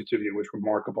for this interview was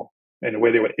remarkable, and the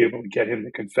way they were able to get him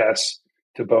to confess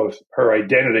to both her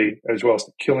identity as well as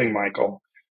to killing Michael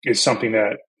is something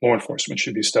that law enforcement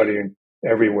should be studying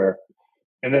everywhere.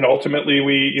 And then ultimately,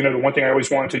 the one thing I always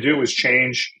wanted to do was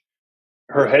change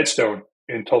her headstone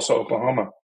in Tulsa,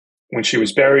 Oklahoma. When she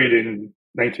was buried in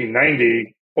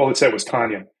 1990, all it said was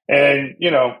Tanya. And,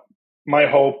 my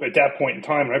hope at that point in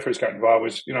time when I first got involved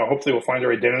was, hopefully we'll find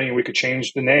her identity and we could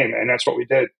change the name. And that's what we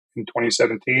did in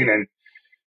 2017. And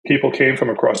people came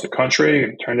from across the country,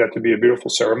 and it turned out to be a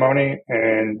beautiful ceremony.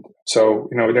 And so,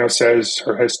 it now says,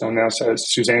 her headstone now says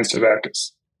Suzanne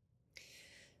Savakis.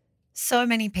 So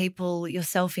many people,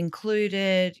 yourself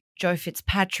included, Joe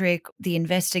Fitzpatrick, the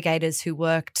investigators who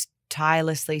worked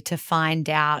tirelessly to find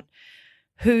out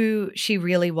who she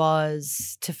really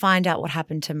was, to find out what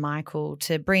happened to Michael,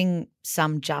 to bring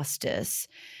some justice.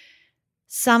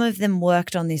 Some of them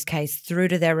worked on this case through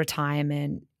to their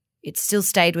retirement. It still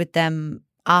stayed with them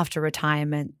after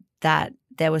retirement that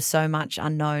there was so much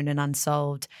unknown and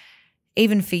unsolved.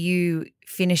 Even for you,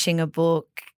 finishing a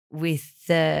book with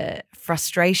the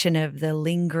frustration of the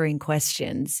lingering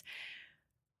questions,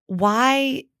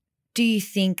 why do you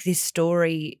think this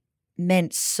story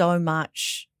meant so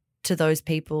much to those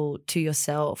people, to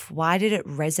yourself? Why did it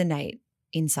resonate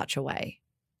in such a way?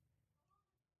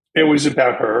 It was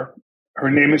about her.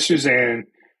 Her name is Suzanne.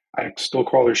 I still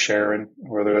call her Sharon,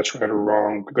 whether that's right or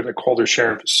wrong, because I called her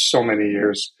Sharon for so many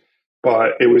years.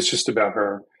 But it was just about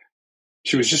her.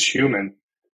 She was just human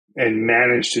and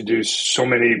managed to do so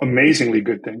many amazingly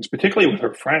good things, particularly with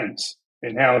her friends,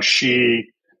 and how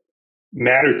she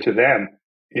mattered to them.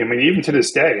 Even to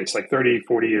this day, it's like 30,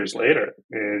 40 years later,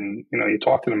 and, you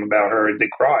talk to them about her and they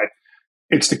cry.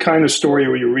 It's the kind of story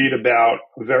where you read about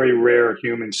a very rare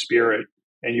human spirit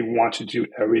and you want to do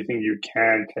everything you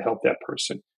can to help that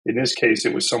person. In this case,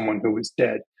 it was someone who was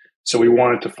dead. So we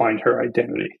wanted to find her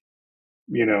identity,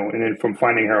 and then from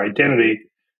finding her identity,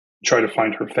 try to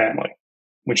find her family,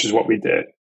 which is what we did.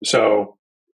 So,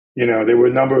 there were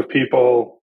a number of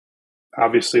people,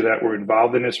 obviously, that were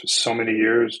involved in this for so many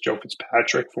years. Joe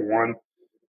Fitzpatrick, for one,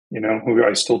 who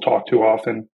I still talk to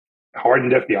often.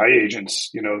 Hardened FBI agents,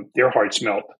 their hearts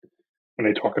melt when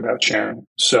they talk about Sharon.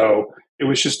 So it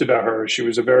was just about her. She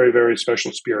was a very, very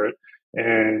special spirit.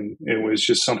 And it was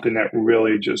just something that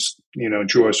really just,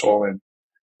 drew us all in.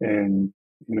 And,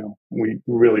 we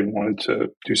really wanted to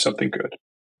do something good.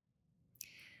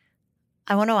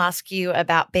 I want to ask you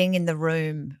about being in the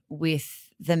room with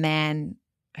the man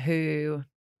who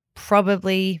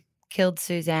probably killed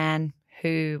Suzanne,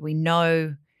 who we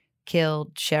know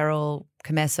killed Cheryl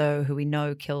Camesso, who we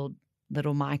know killed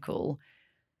little Michael.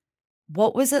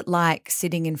 What was it like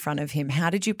sitting in front of him? How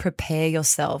did you prepare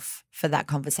yourself for that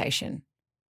conversation?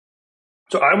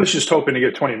 So I was just hoping to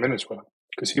get 20 minutes with him.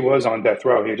 because he was on death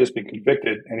row. He had just been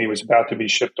convicted, and he was about to be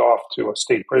shipped off to a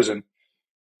state prison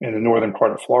in the northern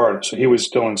part of Florida. So he was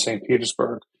still in St.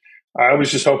 Petersburg. I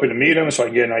was just hoping to meet him so I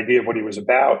can get an idea of what he was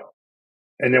about.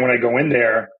 And then when I go in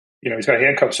there, he's got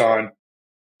handcuffs on,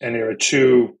 and there are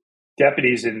two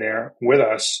deputies in there with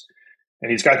us. And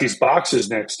he's got these boxes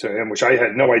next to him, which I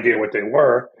had no idea what they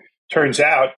were. Turns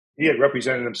out he had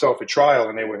represented himself at trial,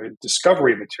 and they were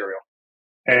discovery material.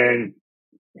 And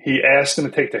he asked them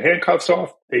to take the handcuffs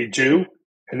off. They do.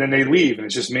 And then they leave. And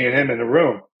it's just me and him in the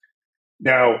room.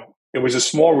 Now, it was a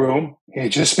small room. He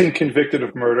had just been convicted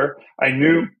of murder. I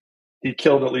knew he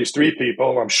killed at least 3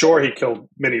 people. I'm sure he killed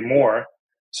many more.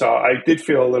 So I did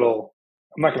feel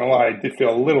I'm not going to lie, I did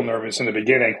feel a little nervous in the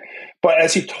beginning. But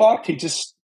as he talked, he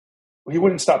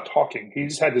wouldn't stop talking. He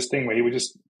just had this thing where he would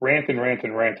just rant and rant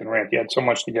and rant and rant. He had so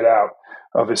much to get out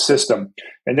of his system.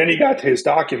 And then he got to his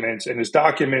documents, and his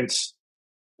documents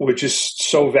were just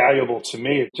so valuable to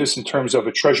me, just in terms of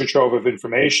a treasure trove of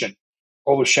information.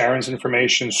 All of Sharon's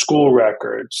information, school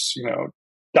records,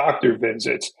 doctor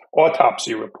visits,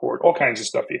 autopsy report, all kinds of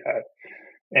stuff he had.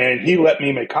 And he let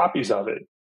me make copies of it.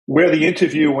 Where the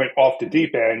interview went off the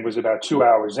deep end was about 2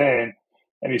 hours in,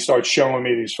 and he started showing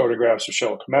me these photographs of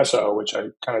Sharon Comesso, which I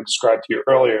kind of described to you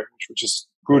earlier, which was just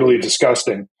brutally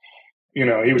disgusting. He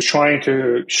was trying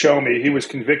to show me, he was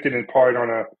convicted in part on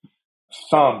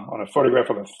a photograph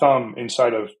of a thumb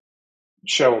inside of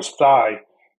Cheryl's thigh,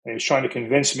 and he was trying to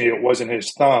convince me it wasn't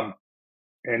his thumb.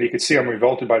 And he could see I'm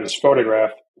revolted by this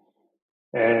photograph.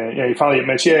 And he finally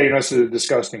admits, this is a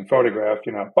disgusting photograph,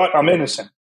 but I'm innocent.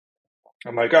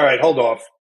 I'm like, all right, hold off.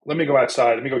 Let me go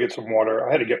outside. Let me go get some water.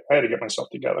 I had to get myself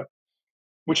together,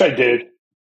 which I did.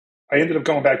 I ended up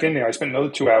going back in there. I spent another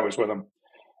 2 hours with him.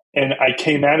 And I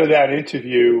came out of that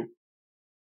interview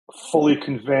fully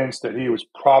convinced that he was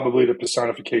probably the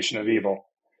personification of evil.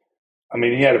 I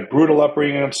mean, he had a brutal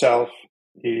upbringing himself.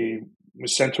 He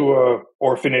was sent to an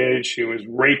orphanage. He was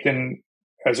raped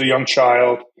as a young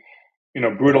child,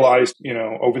 brutalized,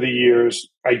 over the years.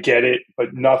 I get it,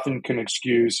 but nothing can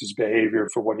excuse his behavior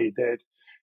for what he did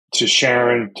to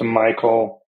Sharon, to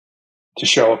Michael, to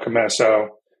Cheryl Comesso,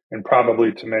 and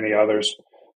probably to many others.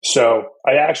 So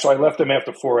I left him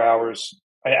after 4 hours.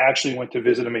 I actually went to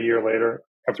visit him a year later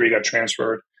after he got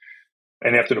transferred.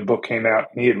 And after the book came out,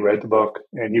 he had read the book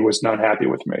and he was not happy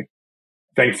with me.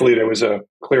 Thankfully, there was a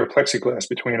clear plexiglass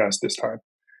between us this time.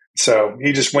 So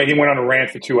he went on a rant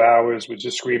for 2 hours, was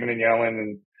just screaming and yelling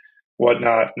and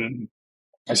whatnot. And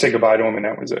I said goodbye to him, and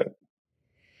that was it.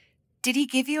 Did he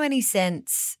give you any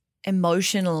sense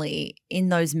emotionally in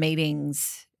those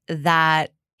meetings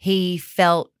that he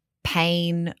felt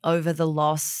pain over the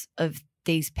loss of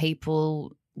these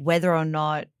people, whether or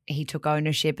not he took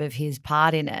ownership of his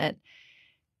part in it?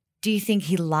 Do you think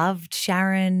he loved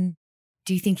Sharon?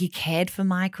 Do you think he cared for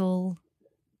Michael?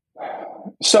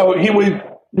 So he would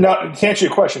not, to answer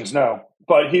your questions, no.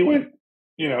 But he would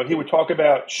talk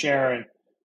about Sharon,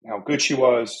 how good she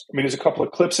was. I mean, there's a couple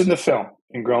of clips in the film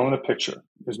in Girl in the Picture.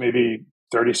 There's maybe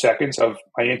 30 seconds of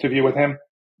my interview with him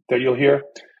that you'll hear.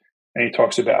 And he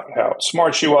talks about how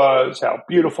smart she was, how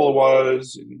beautiful it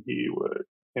was, and he would,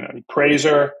 he'd praise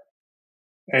her.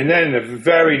 And then in the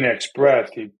very next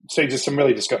breath, he'd say just some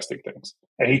really disgusting things.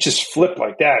 And he just flipped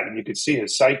like that, and you could see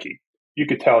his psyche. You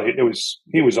could tell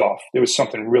he was off. There was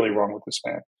something really wrong with this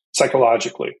man,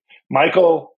 psychologically.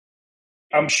 Michael,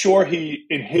 I'm sure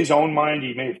in his own mind,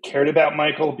 he may have cared about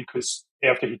Michael, because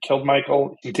after he killed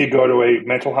Michael, he did go to a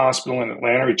mental hospital in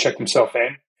Atlanta. He checked himself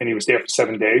in, and he was there for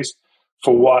 7 days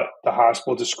for what the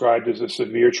hospital described as a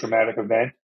severe traumatic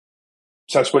event.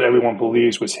 So that's what everyone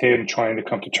believes was him trying to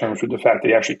come to terms with the fact that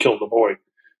he actually killed the boy.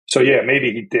 So yeah,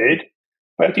 maybe he did.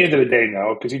 But at the end of the day,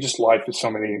 no, because he just lied for so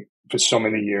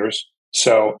many years.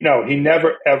 So no, he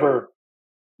never, ever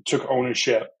took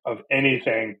ownership of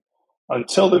anything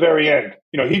until the very end.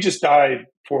 He just died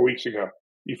 4 weeks ago.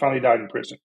 He finally died in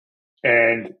prison.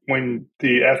 And when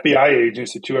the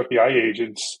two FBI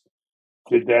agents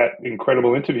did that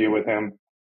incredible interview with him,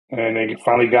 and they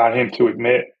finally got him to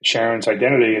admit Sharon's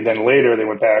identity, and then later they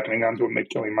went back and they got him to admit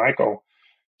killing Michael.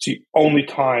 It's the only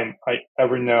time I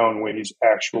ever known where he's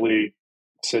actually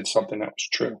said something that was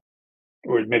true,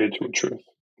 or admitted to a truth,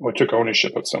 or took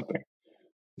ownership of something.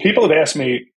 People have asked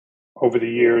me over the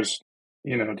years,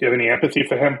 do you have any empathy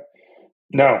for him?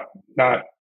 No, not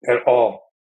at all.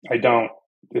 I don't.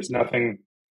 There's nothing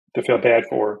to feel bad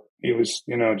for. He was,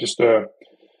 just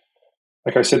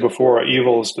like I said before,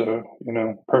 evil is the,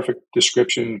 perfect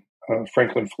description of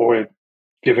Franklin Floyd,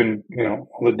 given,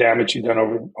 all the damage he'd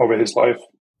done over his life.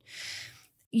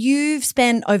 You've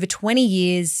spent over 20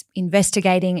 years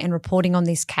investigating and reporting on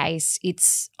this case.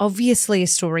 It's obviously a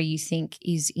story you think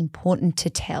is important to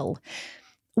tell.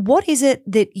 What is it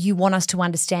that you want us to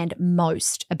understand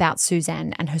most about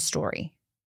Suzanne and her story?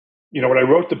 When I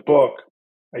wrote the book,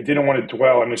 I didn't want to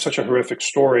dwell. It's such a horrific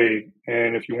story,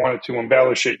 and if you wanted to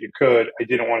embellish it, you could. I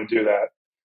didn't want to do that.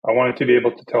 I wanted to be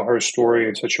able to tell her story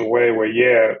in such a way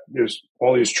where, there's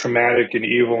all these traumatic and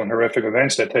evil and horrific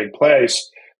events that take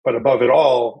place, but above it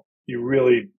all, you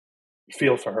really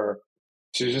feel for her.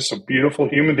 She's just a beautiful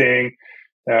human being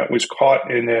that was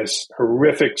caught in this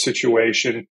horrific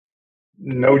situation,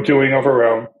 no doing of her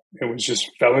own. It was just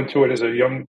fell into it as a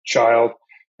young child,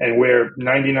 and where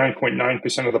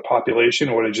 99.9% of the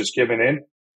population would have just given in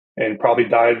and probably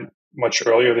died much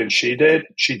earlier than she did.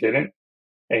 She didn't.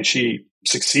 And she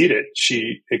succeeded.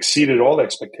 She exceeded all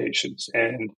expectations.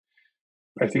 And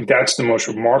I think that's the most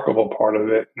remarkable part of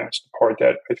it. And that's the part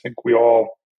that I think we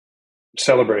all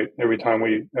celebrate every time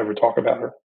we ever talk about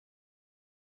her.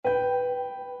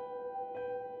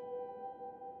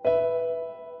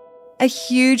 A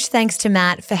huge thanks to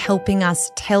Matt for helping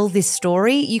us tell this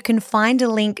story. You can find a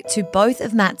link to both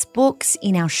of Matt's books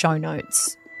in our show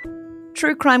notes.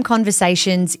 True Crime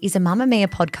Conversations is a Mamamia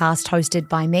podcast hosted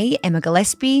by me, Emma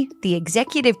Gillespie. The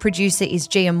executive producer is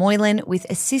Gia Moylan, with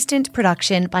assistant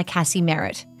production by Cassie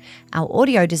Merritt. Our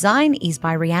audio design is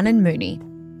by Rhiannon Mooney.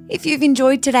 If you've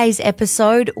enjoyed today's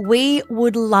episode, we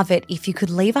would love it if you could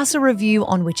leave us a review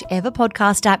on whichever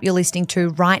podcast app you're listening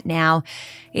to right now.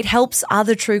 It helps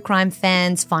other true crime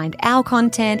fans find our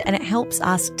content, and it helps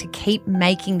us to keep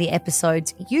making the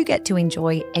episodes you get to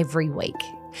enjoy every week.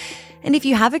 And if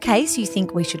you have a case you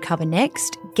think we should cover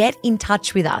next, get in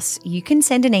touch with us. You can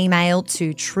send an email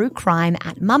to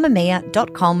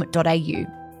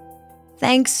truecrime@mamamia.com.au.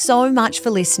 Thanks so much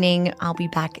for listening. I'll be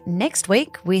back next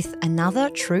week with another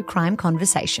true crime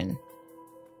conversation.